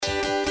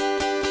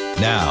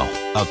Now,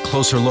 a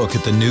closer look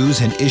at the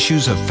news and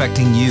issues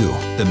affecting you.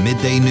 The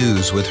Midday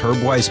News with Herb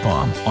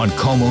Weisbaum on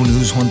KOMO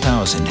News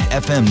 1000,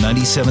 FM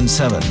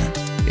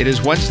 97.7. It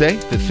is Wednesday,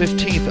 the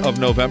 15th of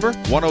November,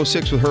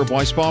 106 with Herb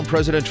Weisbaum.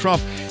 President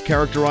Trump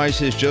characterized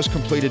his just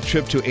completed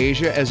trip to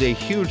Asia as a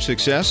huge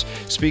success.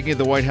 Speaking at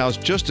the White House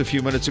just a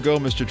few minutes ago,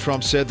 Mr.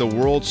 Trump said the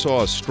world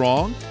saw a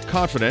strong,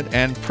 confident,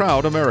 and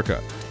proud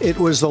America. It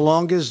was the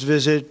longest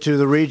visit to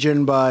the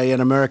region by an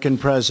American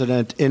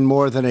president in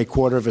more than a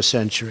quarter of a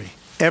century.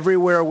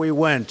 Everywhere we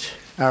went,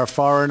 our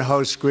foreign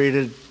hosts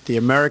greeted the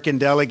American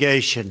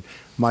delegation,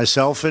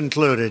 myself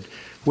included,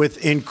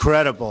 with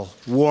incredible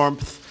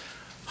warmth,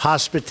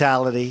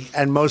 hospitality,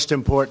 and most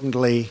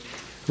importantly,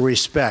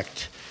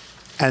 respect.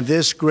 And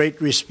this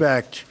great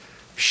respect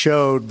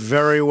showed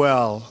very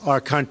well our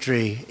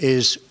country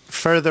is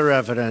further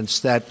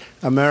evidence that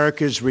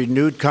America's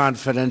renewed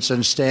confidence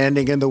and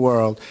standing in the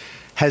world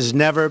has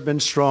never been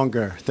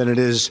stronger than it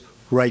is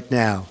right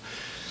now.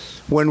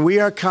 When we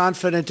are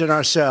confident in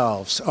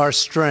ourselves, our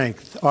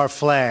strength, our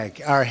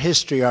flag, our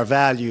history, our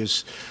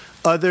values,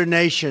 other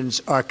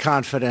nations are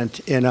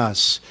confident in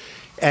us.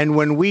 And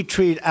when we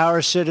treat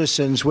our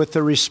citizens with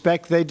the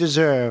respect they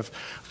deserve,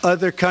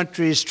 other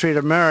countries treat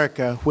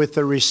America with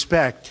the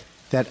respect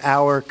that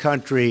our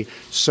country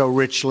so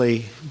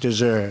richly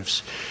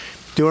deserves.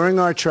 During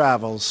our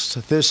travels,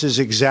 this is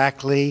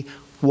exactly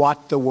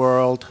what the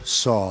world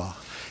saw: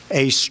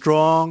 a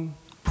strong,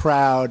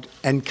 proud,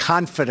 and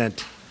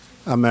confident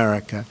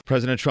America.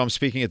 President Trump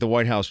speaking at the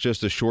White House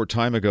just a short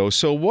time ago.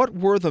 So what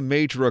were the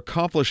major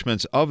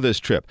accomplishments of this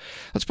trip?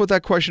 Let's put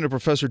that question to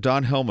Professor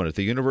Don Hellman at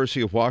the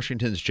University of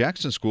Washington's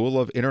Jackson School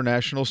of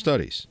International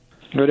Studies.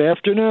 Good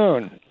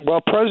afternoon.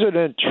 Well,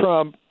 President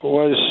Trump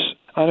was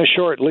on a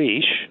short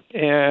leash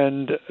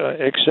and,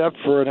 except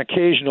for an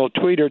occasional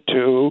tweet or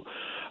two,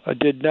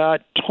 did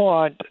not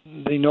taunt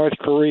the North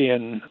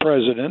Korean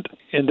president,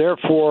 and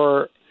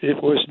therefore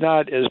it was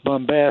not as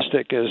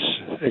bombastic as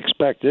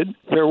expected.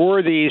 There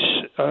were these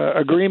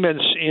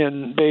agreements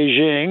in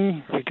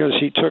Beijing because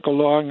he took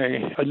along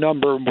a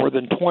number, more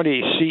than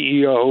 20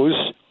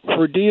 CEOs,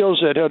 for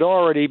deals that had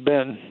already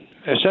been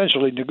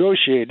essentially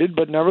negotiated,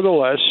 but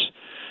nevertheless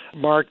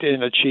marked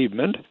an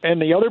achievement.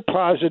 And the other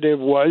positive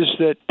was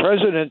that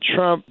President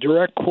Trump,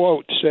 direct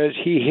quote, says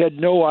he had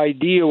no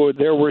idea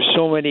there were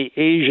so many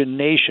Asian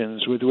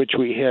nations with which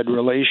we had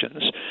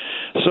relations.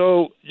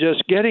 So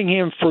just getting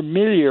him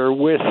familiar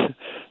with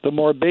the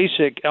more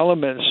basic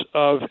elements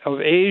of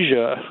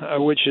Asia,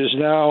 which is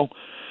now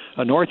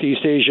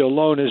Northeast Asia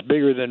alone is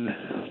bigger than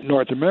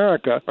North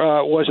America,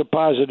 was a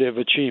positive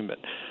achievement.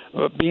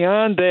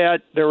 Beyond that,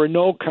 there were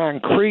no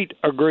concrete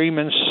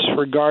agreements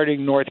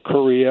regarding North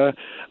Korea,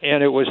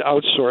 and it was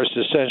outsourced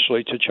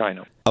essentially to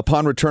China.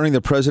 Upon returning,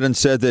 the president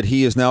said that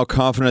he is now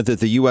confident that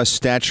the U.S.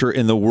 stature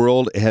in the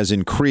world has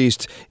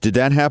increased. Did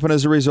that happen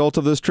as a result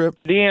of this trip?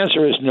 The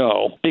answer is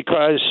no,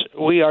 because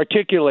we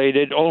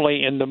articulated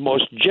only in the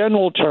most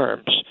general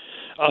terms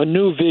a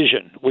new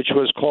vision, which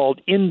was called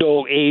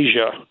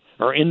Indo-Asia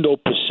or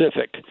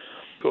Indo-Pacific.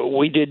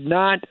 We did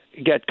not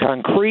get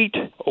concrete.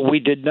 We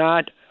did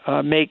not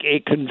make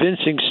a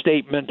convincing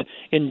statement.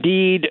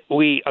 Indeed,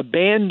 we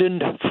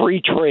abandoned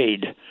free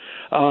trade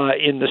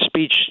in the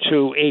speech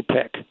to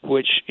APEC,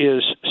 which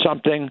is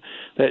something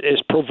that is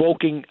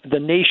provoking the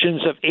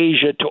nations of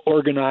Asia to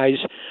organize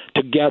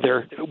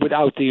together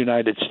without the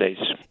United States.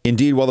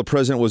 Indeed, while the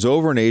president was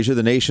over in Asia,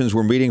 the nations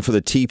were meeting for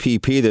the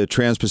TPP, the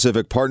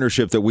Trans-Pacific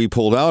Partnership that we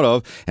pulled out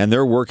of, and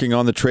they're working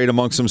on the trade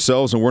amongst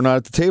themselves, and we're not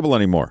at the table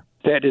anymore.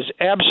 That is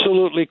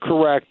absolutely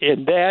correct.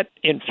 And that,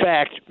 in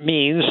fact,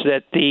 means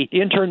that the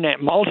Internet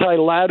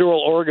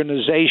multilateral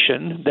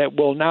organization that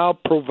will now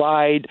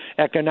provide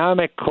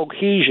economic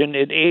cohesion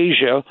in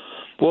Asia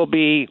will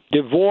be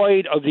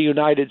devoid of the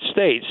United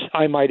States.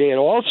 I might add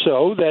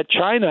also that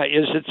China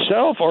is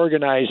itself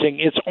organizing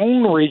its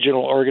own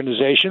regional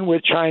organization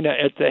with China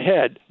at the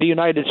head. The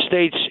United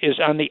States is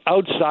on the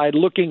outside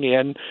looking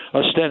in,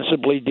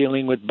 ostensibly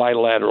dealing with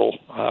bilateral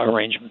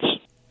arrangements.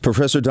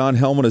 Professor Don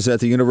Hellman is at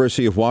the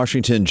University of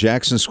Washington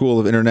Jackson School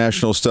of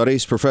International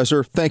Studies.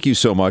 Professor, thank you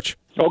so much.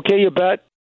 Okay, you bet.